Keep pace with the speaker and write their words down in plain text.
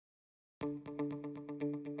Hi,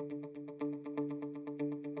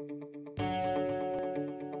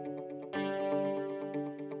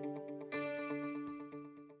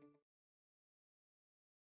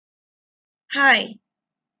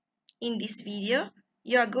 in this video,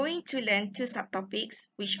 you are going to learn two subtopics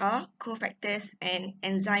which are cofactors and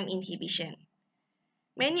enzyme inhibition.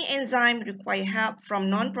 Many enzymes require help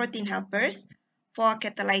from non-protein helpers for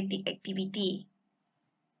catalytic activity.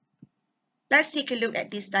 Let's take a look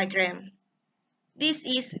at this diagram. This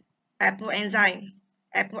is apoenzyme.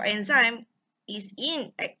 Apoenzyme is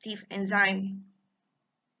inactive enzyme.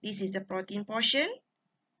 This is the protein portion,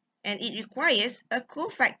 and it requires a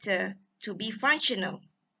cofactor to be functional.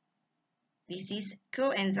 This is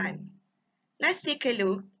coenzyme. Let's take a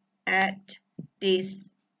look at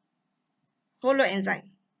this holoenzyme.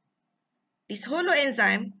 This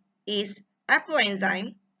holoenzyme is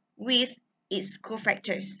apoenzyme with its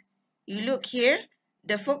cofactors. You look here,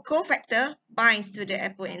 the cofactor binds to the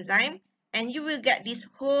apoenzyme and you will get this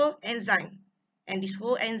whole enzyme. And this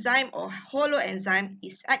whole enzyme or holoenzyme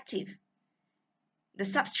is active. The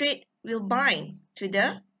substrate will bind to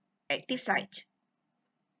the active site.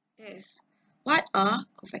 What are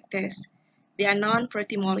cofactors? They are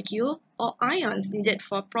non-protein molecule or ions needed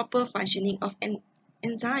for proper functioning of an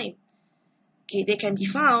enzyme. They can be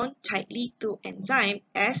found tightly to enzyme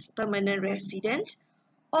as permanent resident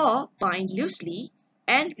or bind loosely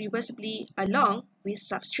and reversibly along with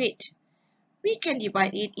substrate. We can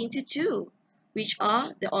divide it into two, which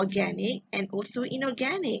are the organic and also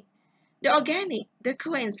inorganic. The organic, the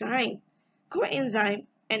coenzyme. Coenzyme,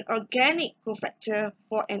 an organic cofactor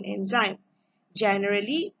for an enzyme,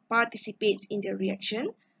 generally participates in the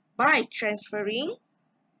reaction by transferring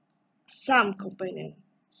some component,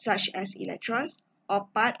 such as electrons or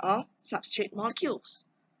part of substrate molecules.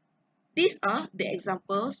 These are the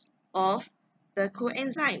examples of the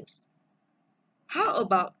coenzymes. How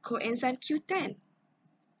about coenzyme Q10?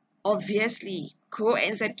 Obviously,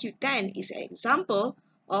 coenzyme Q10 is an example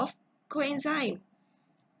of coenzyme.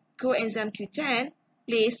 Coenzyme Q10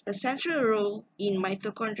 plays a central role in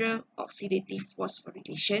mitochondrial oxidative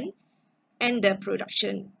phosphorylation and the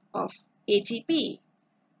production of ATP.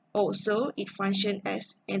 Also, it functions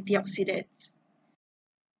as antioxidants.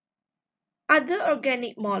 Other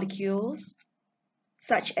organic molecules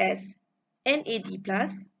such as NAD+,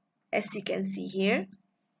 as you can see here,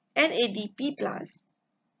 NADP+,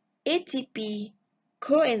 ATP,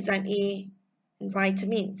 coenzyme A, and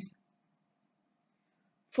vitamins.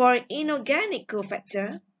 For an inorganic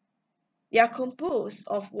cofactor, they are composed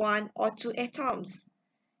of one or two atoms,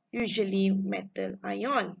 usually metal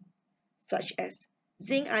ion, such as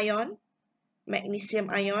zinc ion, magnesium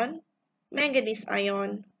ion, manganese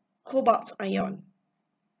ion, cobalt ion.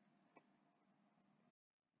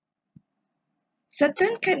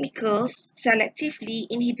 Certain chemicals selectively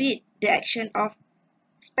inhibit the action of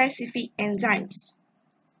specific enzymes.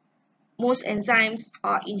 Most enzymes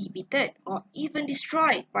are inhibited or even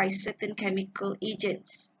destroyed by certain chemical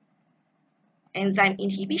agents. Enzyme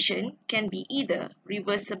inhibition can be either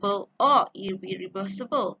reversible or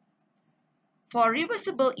irreversible. For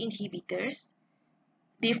reversible inhibitors,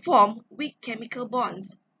 they form weak chemical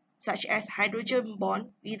bonds, such as hydrogen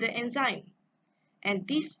bond with the enzyme, and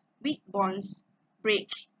these weak bonds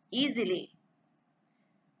break easily.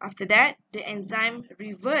 After that, the enzyme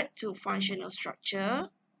reverts to functional structure.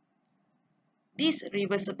 These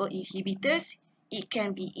reversible inhibitors, it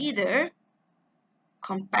can be either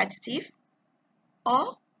competitive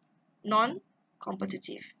or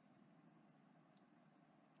non-competitive.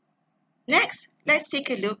 Next, let's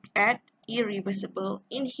take a look at irreversible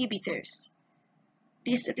inhibitors.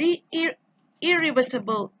 These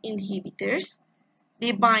irreversible inhibitors,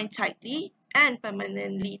 they bind tightly and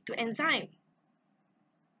permanently to enzyme.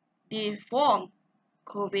 They form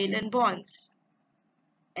covalent bonds.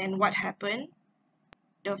 And what happens?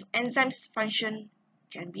 The enzyme's function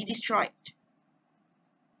can be destroyed.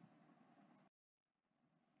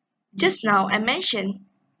 Just now I mentioned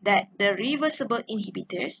that the reversible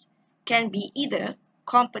inhibitors can be either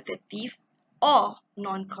competitive or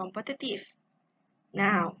non-competitive.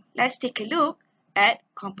 Now, let's take a look at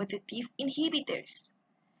competitive inhibitors.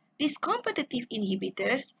 These competitive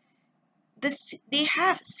inhibitors, they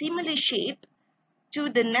have similar shape to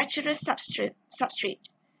the natural substrate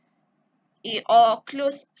or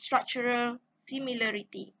close structural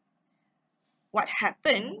similarity. What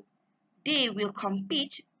happens? They will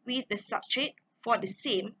compete with the substrate for the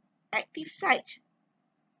same active site.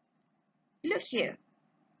 Look here.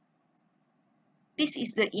 This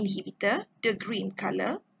is the inhibitor, the green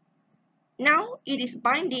color. Now it is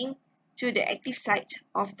binding to the active site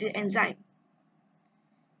of the enzyme.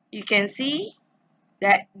 You can see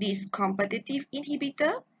that this competitive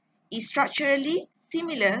inhibitor is structurally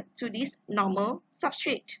similar to this normal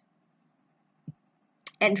substrate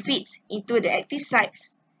and fits into the active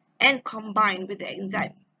sites and combine with the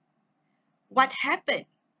enzyme. What happened?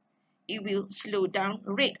 It will slow down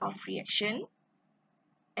rate of reaction,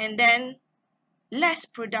 and then less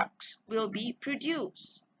products will be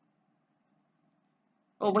produced.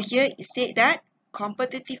 Over here, it states that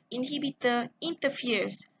competitive inhibitor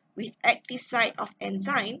interferes with active site of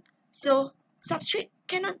enzyme, so substrate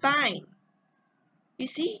cannot bind. You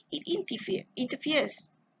see, it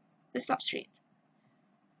interferes the substrate.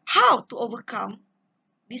 How to overcome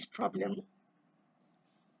this problem?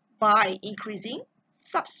 By increasing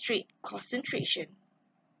substrate concentration.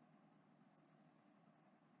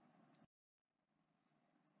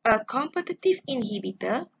 A competitive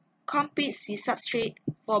inhibitor competes with substrate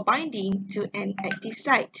for binding to an active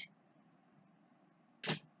site.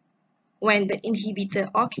 When the inhibitor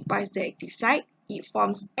occupies the active site, it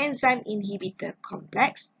forms enzyme inhibitor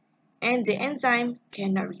complex, and the enzyme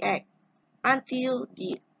cannot react until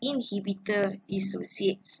the inhibitor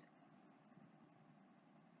dissociates.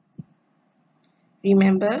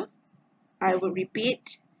 Remember, I will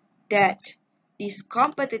repeat that this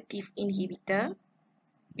competitive inhibitor,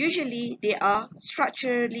 usually they are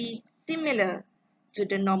structurally similar to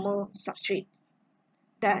the normal substrate.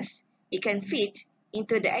 Thus, it can fit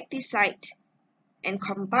into the active site and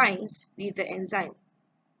combines with the enzyme.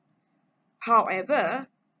 However,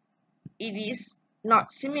 it is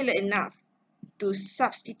not similar enough to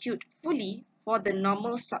substitute fully for the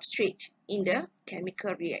normal substrate in the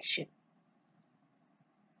chemical reaction.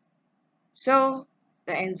 So,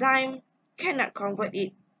 the enzyme cannot convert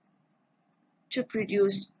it to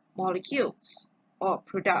produce molecules or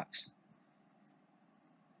products.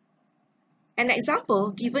 An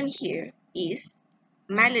example given here is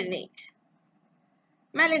malonate.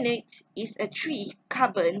 Malonate is a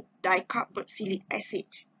 3-carbon dicarboxylic acid.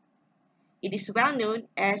 It is well known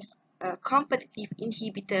as a competitive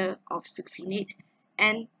inhibitor of succinate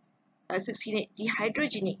and succinate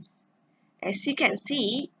dehydrogenase. As you can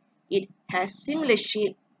see, it has similar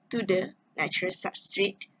shape to the natural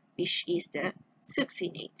substrate, which is the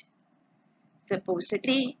succinate.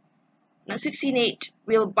 Supposedly, succinate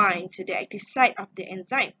will bind to the active site of the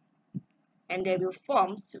enzyme, and they will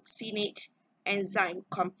form succinate enzyme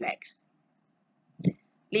complex.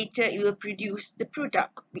 Later, it will produce the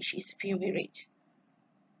product, which is fumarate.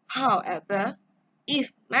 However,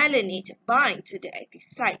 if malonate bind to the active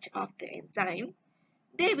site of the enzyme,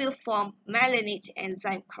 they will form malonate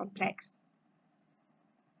enzyme complex.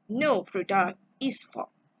 No product is formed.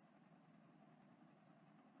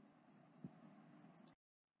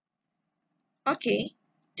 Okay,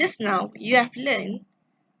 just now you have learned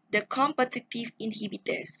the competitive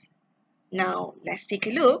inhibitors. Now let's take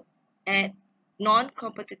a look at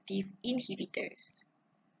non-competitive inhibitors.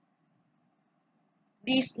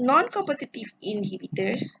 These non-competitive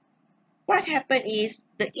inhibitors, what happens is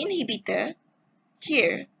the inhibitor,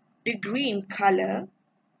 here the green color,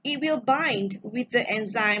 it will bind with the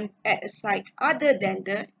enzyme at a site other than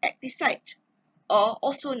the active site, or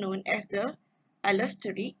also known as the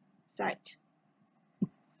allosteric site.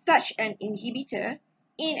 Such an inhibitor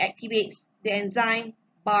inactivates the enzyme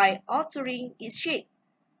by altering its shape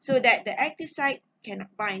so that the active site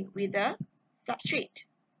cannot bind with the substrate.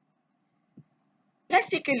 Let's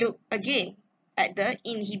take a look again at the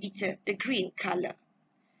inhibitor, the green color.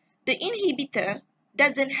 The inhibitor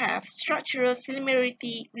doesn't have structural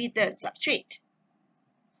similarity with the substrate.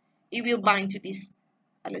 It will bind to this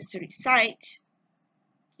allosteric site.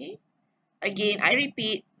 Okay. Again, I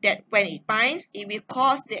repeat that when it binds, it will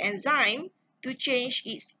cause the enzyme to change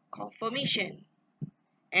its conformation.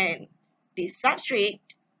 And this substrate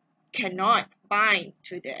cannot bind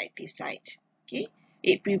to the active site. Okay.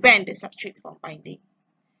 It prevents the substrate from binding.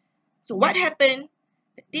 So what happened?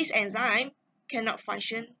 This enzyme cannot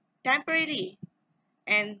function temporarily,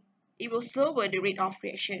 and it will slower the rate of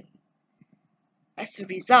reaction. As a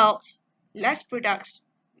result, less products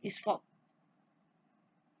is formed.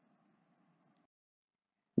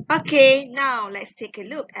 Okay, now let's take a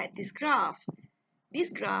look at this graph.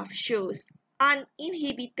 This graph shows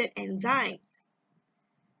uninhibited enzymes.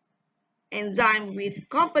 Enzyme with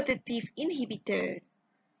competitive inhibitor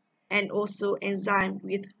and also enzyme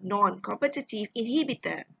with non-competitive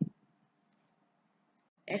inhibitor.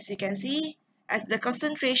 As you can see, as the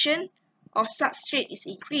concentration of substrate is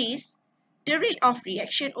increased, the rate of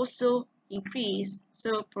reaction also increase,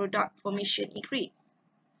 so product formation increase.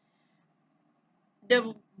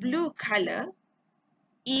 The blue color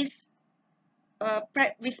is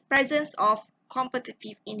with presence of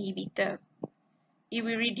non-competitive inhibitor. It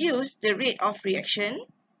will reduce the rate of reaction.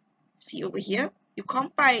 See over here, you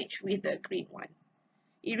compare it with the green one.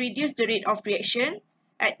 It reduces the rate of reaction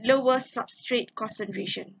at lower substrate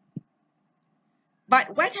concentration.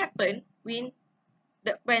 But what happens when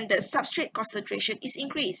the substrate concentration is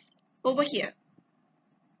increased? Over here,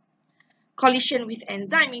 collision with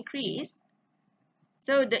enzyme increase,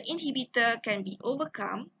 so the inhibitor can be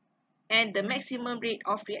overcome and the maximum rate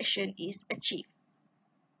of reaction is achieved.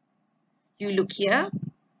 You look here,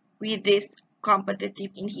 with this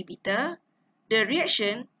competitive inhibitor, the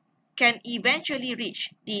reaction can eventually reach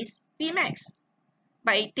this Vmax,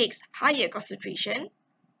 but it takes higher concentration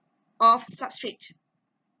of substrate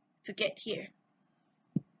to get here.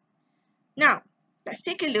 Now, let's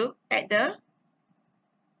take a look at the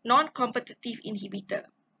non-competitive inhibitor.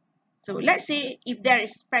 So let's say if there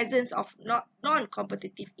is presence of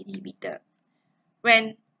non-competitive inhibitor,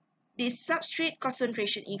 when this substrate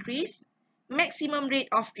concentration increase, maximum rate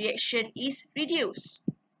of reaction is reduced.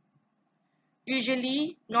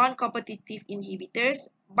 Usually, non-competitive inhibitors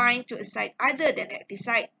bind to a site other than active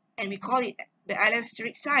site, and we call it the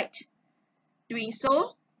allosteric site. Doing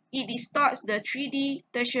so, it distorts the 3D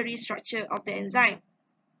tertiary structure of the enzyme.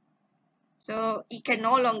 So, it can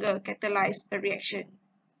no longer catalyze a reaction.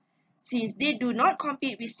 Since they do not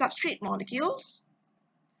compete with substrate molecules,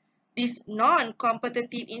 these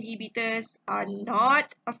non-competitive inhibitors are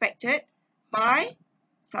not affected by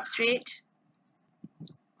substrate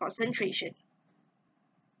concentration.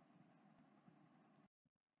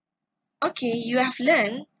 Okay, you have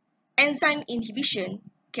learned enzyme inhibition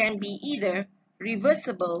can be either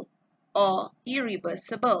reversible or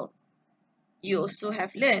irreversible. You also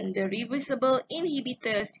have learned the reversible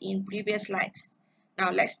inhibitors in previous slides.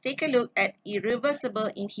 Now let's take a look at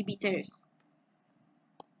irreversible inhibitors.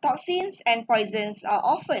 Toxins and poisons are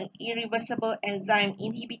often irreversible enzyme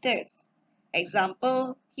inhibitors.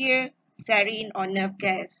 Example here, sarin or nerve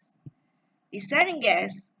gas. The sarin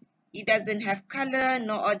gas, it doesn't have color,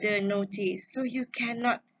 no odor, no taste, so you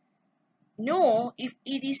cannot know if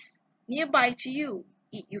it is nearby to you.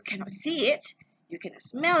 You cannot see it, you cannot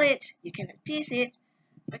smell it, you cannot taste it,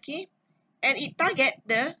 okay? And it targets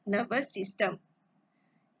the nervous system.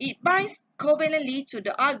 It binds covalently to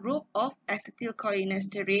the R group of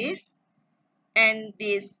acetylcholinesterase, and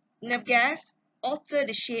this nerve gas alters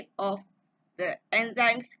the shape of the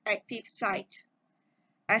enzyme's active site.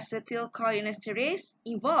 Acetylcholinesterase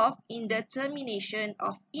involved in the termination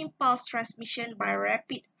of impulse transmission by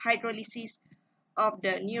rapid hydrolysis of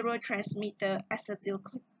the neurotransmitter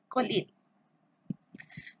acetylcholine.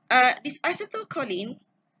 This acetylcholine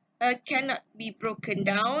cannot be broken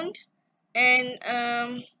down,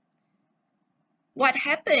 and what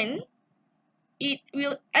happens? It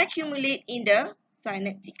will accumulate in the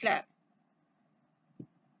synaptic cleft.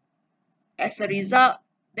 As a result,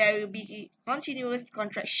 there will be continuous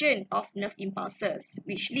contraction of nerve impulses,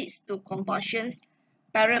 which leads to convulsions,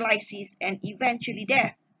 paralysis, and eventually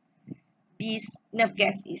death. This nerve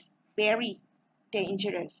gas is very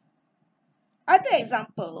dangerous. Other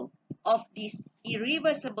examples of this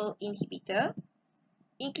irreversible inhibitor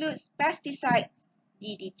includes pesticides,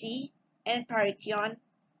 DDT, and parathion,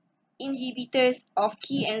 inhibitors of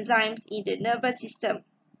key enzymes in the nervous system.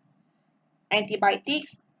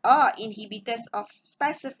 Antibiotics are inhibitors of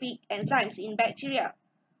specific enzymes in bacteria.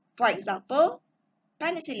 For example,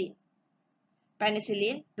 penicillin.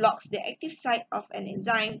 Penicillin blocks the active site of an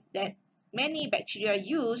enzyme that many bacteria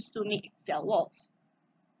use to make cell walls.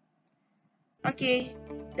 Okay,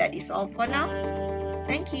 that is all for now.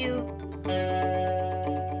 Thank you.